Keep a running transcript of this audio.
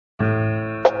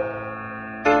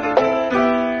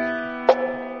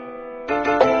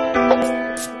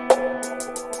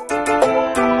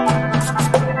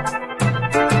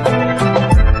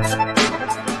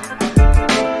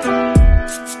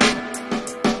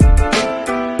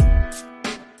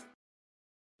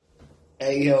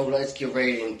Hey, yo, let's get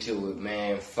right into it,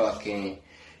 man. Fucking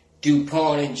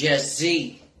DoupoN and Jess,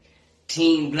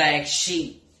 Team Black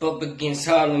Sheep, up against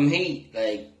Harlem Heat.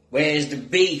 Like, where's the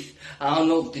beef? I don't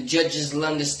know if the judges will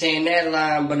understand that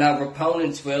line, but our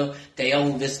opponents will. They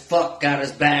old as fuck, got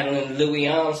us battling Louis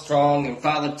Armstrong and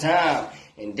Father Time.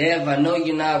 And Dev, I know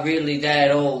you're not really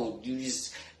that old. You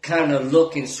just kind of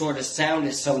look and sort of sound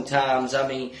it sometimes. I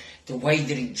mean, the way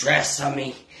that he dress, I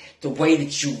mean, the way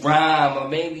that you rhyme, or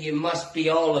maybe it must be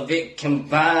all of it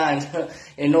combined.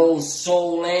 An old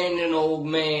soul and an old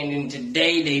man, and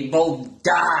today they both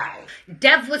died.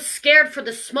 Dev was scared for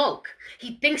the smoke.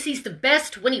 He thinks he's the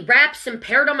best when he raps and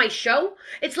paired on my show.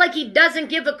 It's like he doesn't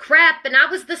give a crap, and I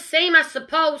was the same, I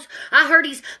suppose. I heard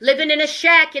he's living in a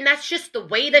shack, and that's just the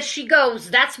way that she goes.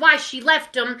 That's why she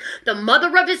left him. The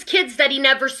mother of his kids that he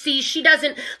never sees. She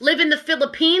doesn't live in the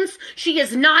Philippines. She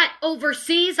is not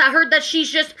overseas. I heard that she's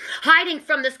just hiding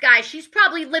from this guy. She's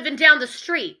probably living down the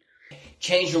street.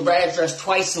 Change her address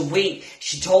twice a week.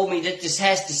 She told me that this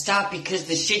has to stop because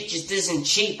the shit just isn't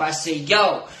cheap. I said,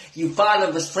 yo, you filed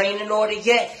a restraining order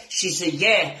yet? She said,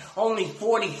 yeah, only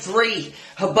 43.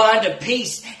 Her bond of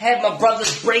peace had my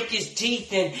brothers break his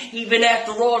teeth, and even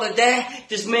after all of that,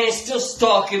 this man's still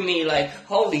stalking me. Like,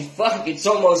 holy fuck, it's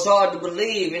almost hard to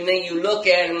believe. And then you look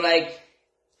at him like,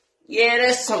 yeah,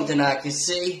 that's something I can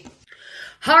see.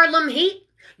 Harlem Heat?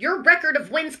 Your record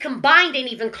of wins combined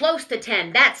ain't even close to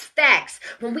 10. That's facts.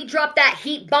 When we drop that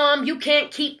heat bomb, you can't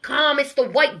keep calm. It's the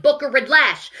white Booker red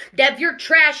lash. Dev, you're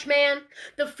trash, man.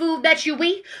 The food that you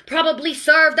eat, probably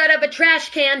served out of a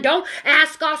trash can. Don't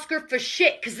ask Oscar for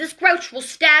shit, cause this grouch will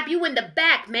stab you in the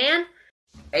back, man.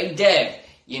 Hey, Dev,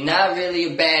 you're not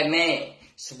really a bad man.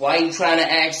 So why you trying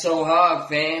to act so hard,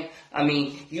 fam? I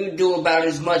mean, you do about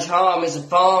as much harm as a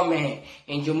farmman,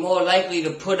 and you're more likely to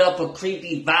put up a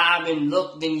creepy vibe and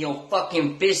look than your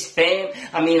fucking fist, fam.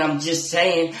 I mean, I'm just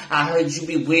saying, I heard you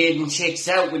be weirding chicks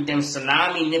out with them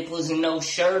salami nipples and no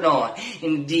shirt on.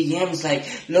 In the DMs like,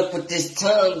 look what this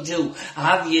tongue do.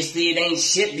 Obviously, it ain't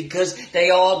shit because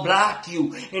they all block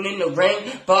you. And in the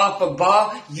ring, bar for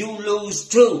bar, you lose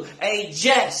too. Hey,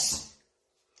 Jess,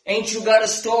 ain't you got a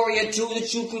story or two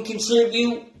that you can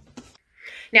contribute?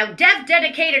 Now, Dev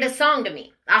dedicated a song to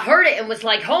me. I heard it and was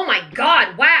like, oh my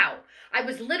god, wow. I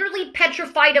was literally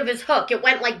petrified of his hook. It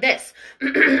went like this.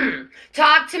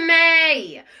 Talk to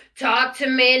me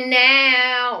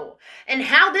now. And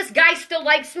how this guy still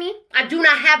likes me, I do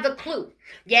not have a clue.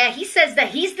 Yeah, he says that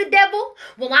he's the devil.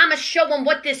 Well, I'ma show him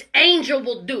what this angel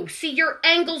will do. See, your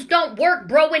angles don't work,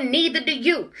 bro, and neither do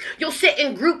you. You'll sit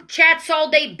in group chats all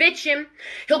day bitching.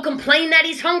 He'll complain that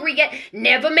he's hungry, yet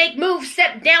never make moves,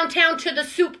 step downtown to the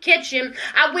soup kitchen.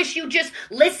 I wish you just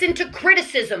listen to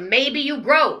criticism. Maybe you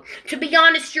grow. To be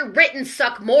honest, your written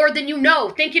suck more than you know.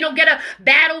 Thinking he'll get a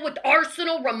battle with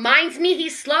Arsenal reminds me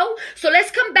he's slow. So let's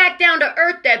come back down to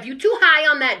earth, Dev. You too high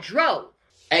on that dro.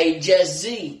 Hey, Jess,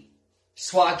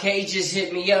 Swakay just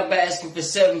hit me up asking for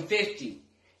 $750.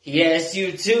 He asked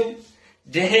you too?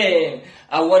 Damn,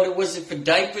 I wonder, was it for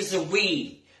diapers or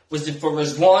weed? Was it for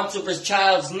his wants or his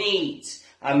child's needs?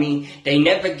 I mean, they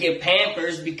never get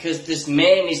Pampers because this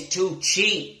man is too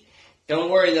cheap. Don't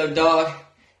worry though, dog.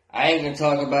 I ain't gonna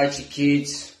talk about your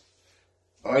kids.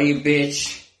 Or your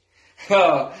bitch.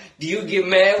 Oh, do you get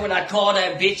mad when I call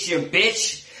that bitch your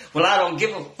bitch? Well, I don't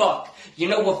give a fuck. You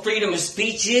know what freedom of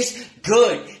speech is?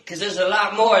 Good, because there's a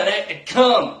lot more of that to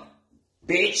come,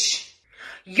 bitch.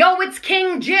 Yo, it's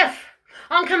King Jiff.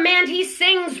 On command, he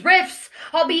sings riffs.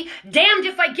 I'll be damned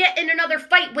if I get in another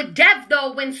fight with Dev,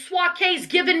 though, when Swakay's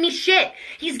giving me shit.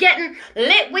 He's getting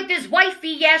lit with his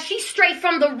wifey, yeah, she's straight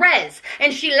from the res.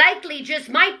 And she likely just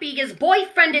might be his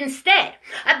boyfriend instead.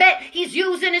 I bet he's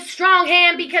using his strong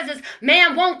hand because his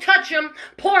man won't touch him.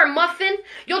 Poor muffin.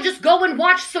 You'll just go and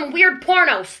watch some weird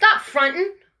porno. Stop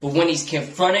frontin'. But when he's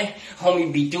confronted,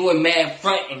 homie be doing mad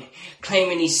frontin',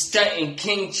 claiming he's stunting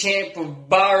king champ for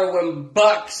borrowing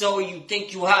bucks. So you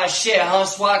think you hot shit, huh,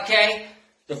 Swakay?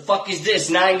 The fuck is this,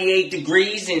 98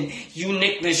 degrees and you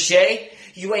Nick Lachey?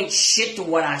 You ain't shit to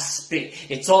what I spit.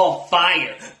 It's all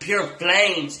fire, pure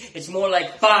flames. It's more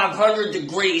like 500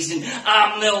 degrees and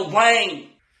I'm Lil Wayne.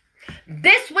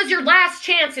 This was your last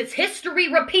chance. It's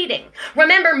history repeating.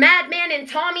 Remember Madman and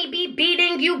Tommy B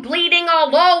beating you, bleeding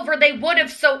all over. They would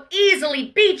have so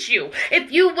easily beat you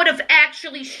if you would have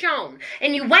actually shown.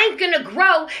 And you ain't gonna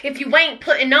grow if you ain't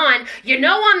putting on. You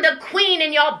know I'm the queen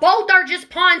and y'all both are just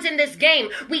pawns in this game.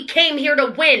 We came here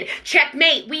to win.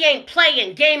 Checkmate, we ain't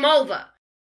playing. Game over.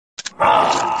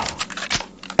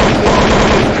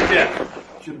 Yeah,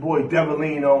 it's your boy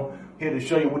Devaleno. Here to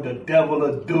show you what the devil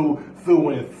will do through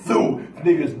and through.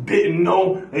 Niggas didn't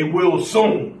know, they will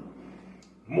soon.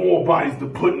 More bodies to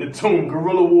put in the tomb.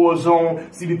 Guerrilla war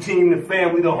zone. See the team, the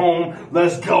family, the home.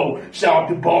 Let's go. Shout out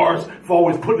to B.A.R.Z for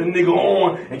always putting a nigga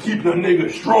on and keeping a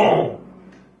nigga strong.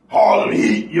 Harlem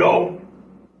Heat, yo.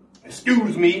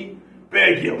 Excuse me.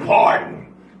 Beg your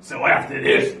pardon. So after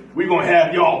this, we gonna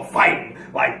have y'all fighting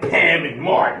like Pam and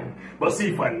Martin. But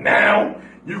see, for now,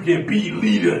 you can beat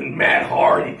Lita and Matt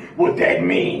Hardy. What that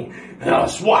mean?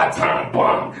 SWAT time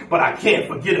bomb. But I can't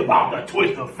forget about the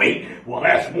twist of fate. Well,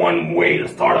 that's one way to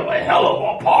start up a hell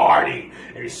of a party.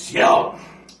 And yo,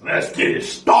 let's get it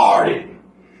started.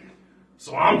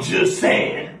 So I'm just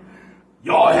saying,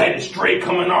 y'all had it straight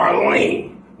coming our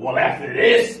lane. Well, after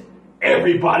this,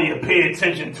 everybody will pay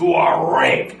attention to our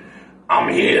rank.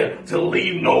 I'm here to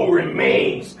leave no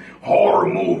remains.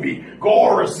 Horror movie,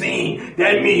 gore scene,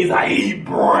 that means I eat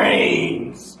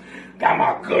brains. Got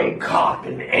my gun cocked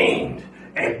and aimed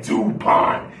at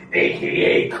DoupoN,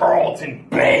 aka Carlton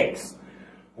Banks.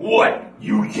 What,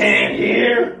 you can't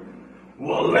hear?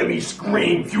 Well, let me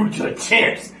scream future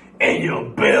champs and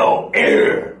your Bel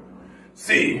Air.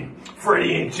 See,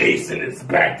 Freddy and Jason is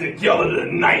back together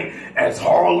tonight as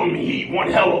Harlem Heat.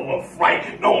 One hell of a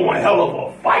fight. No, one hell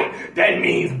of a fight. That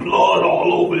means blood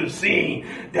all over the scene.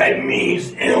 That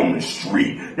means M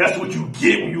Street. That's what you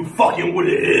get when you fucking with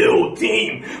an ill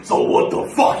team. So what the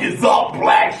fuck is up,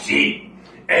 Black Sheep?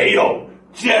 Ayo,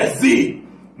 Jesse,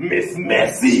 Miss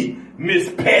Messy, Miss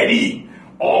Petty.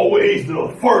 Always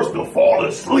the first to fall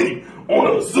asleep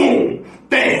on a Zoom.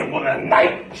 Damn, what a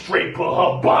night. Straight put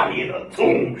her body in a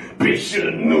tomb. Bitch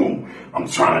shoulda knew. I'm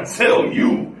trying to tell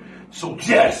you. So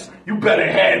Jess, you better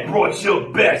have brought your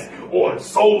best, or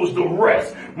so's the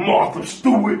rest. Martha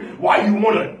Stewart, why you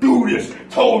wanna do this?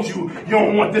 Told you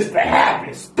don't want this to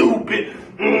happen, stupid.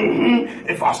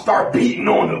 If I start beating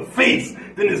on the face,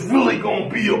 then it's really gonna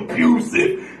be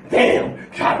abusive. Damn,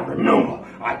 gotta remember,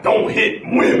 I don't hit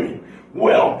women.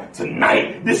 Well,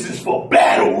 tonight, this is for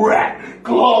battle rap.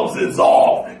 Gloves is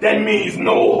off. That means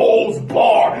no holds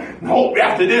barred. Hope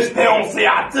after this they don't say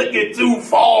I took it too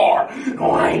far.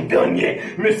 No, I ain't done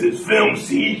yet, Mrs. Film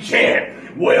C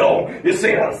Champ. Well, this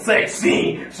ain't a sex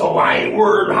scene, so I ain't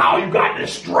worried how you got the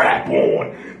strap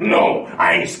on. No,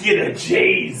 I ain't scared of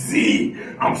Jay-Z.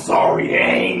 I'm sorry, I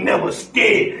ain't never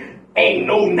scared. Ain't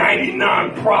no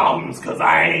 99 problems, cause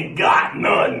I ain't got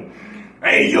none.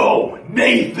 Hey yo,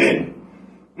 Nathan.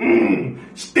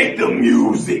 Stick to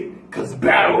music, cause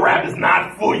battle rap is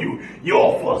not for you.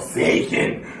 You're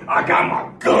forsaken. I got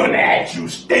my gun at you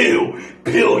still.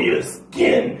 Peel your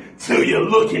skin till you're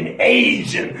looking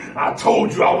Asian. I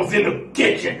told you I was in the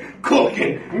kitchen,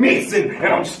 cooking, mixing, and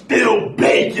I'm still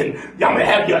baking. Y'all gonna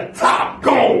have your top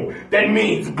gone. That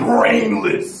means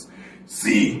brainless.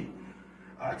 See,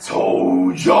 I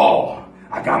told y'all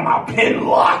I got my pen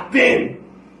locked in.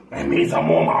 That means I'm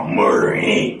on my Murder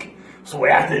Inc. So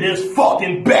after this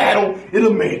fucking battle,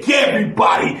 it'll make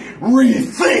everybody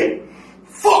rethink.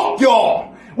 Fuck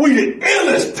y'all. We the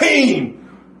illest team.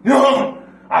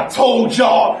 I told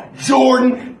y'all,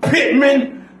 Jordan,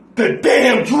 Pittman, the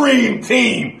damn dream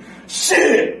team.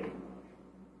 Shit.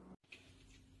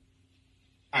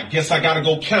 I guess I gotta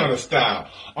go Canada style.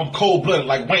 I'm cold-blooded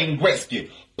like Wayne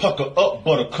Gretzky. Pucker up,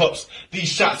 buttercups. These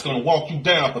shots gonna walk you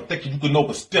down for thinking you can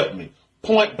overstep me.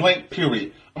 Point blank,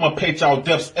 period. I'ma paint y'all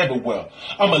deaths everywhere.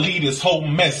 I'ma lead this whole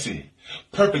messy.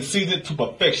 Perfect season to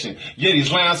perfection. Yeah,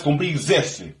 these lines gonna be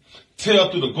zesty.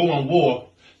 Tell through the going war.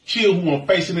 Kill who I'm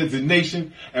facing as a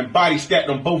nation. And body stack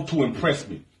them both to impress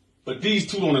me. But these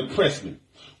two don't impress me.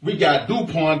 We got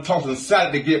DoupoN tossing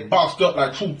salad to get boxed up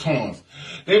like croutons.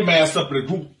 They mass up in the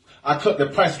group. I cut the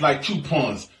prices like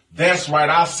coupons. That's right,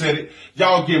 I said it.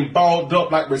 Y'all getting balled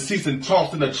up like receipts and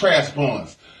tossed in the trash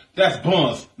buns. That's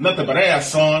buns, nothing but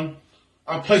ass, son.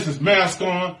 I place this mask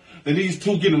on, then these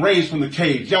two getting raised from the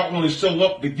cage. Y'all only show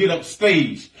up to get up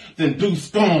stage, then do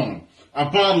storm. I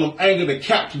bottle of anger to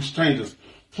capture strangers.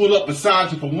 Pull up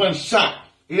beside you for one shot.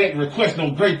 It ain't request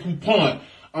no great coupon.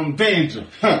 I'm danger,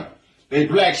 huh? They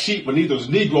black sheep, but neither's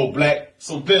Negro black.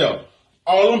 So there,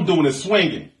 all I'm doing is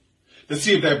swinging to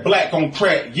see if that black gon'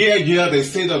 crack. Yeah, they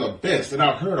say they're the best, and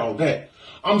I've heard all that.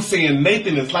 I'm saying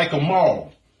Nathan is like a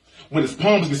mall. When his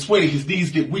palms get sweaty, his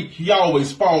knees get weak, he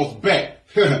always falls back.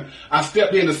 I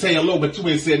stepped in to say hello, but you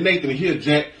ain't said Nathan here,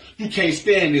 Jack. You can't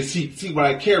stand this heat. See what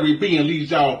I carry being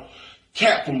leaves y'all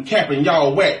cap from capping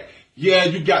y'all whack. Yeah,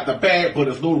 you got the bag, but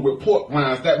it's loaded with pork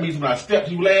rinds. That means when I step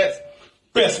to you lads,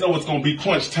 best know it's gonna be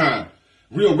crunch time.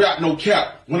 Real rap, no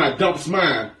cap. When I dumps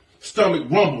mine, stomach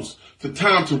rumbles. The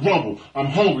time to rumble. I'm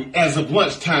hungry as of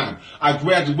lunchtime. I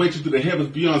graduate you to the heavens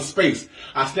beyond space.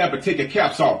 I snap and take your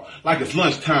caps off like it's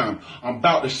lunchtime. I'm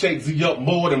about to shake Z up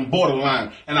more than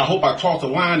borderline. And I hope I cross a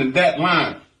line in that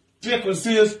line. Difference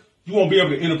is, you won't be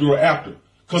able to interview her after.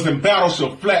 Cause in battle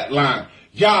she'll flatline.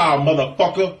 Y'all,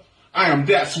 motherfucker. I am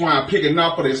that swine picking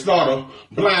out for their slaughter.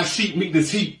 Blind sheep meet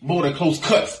this heat more than close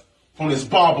cuts from this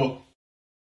barber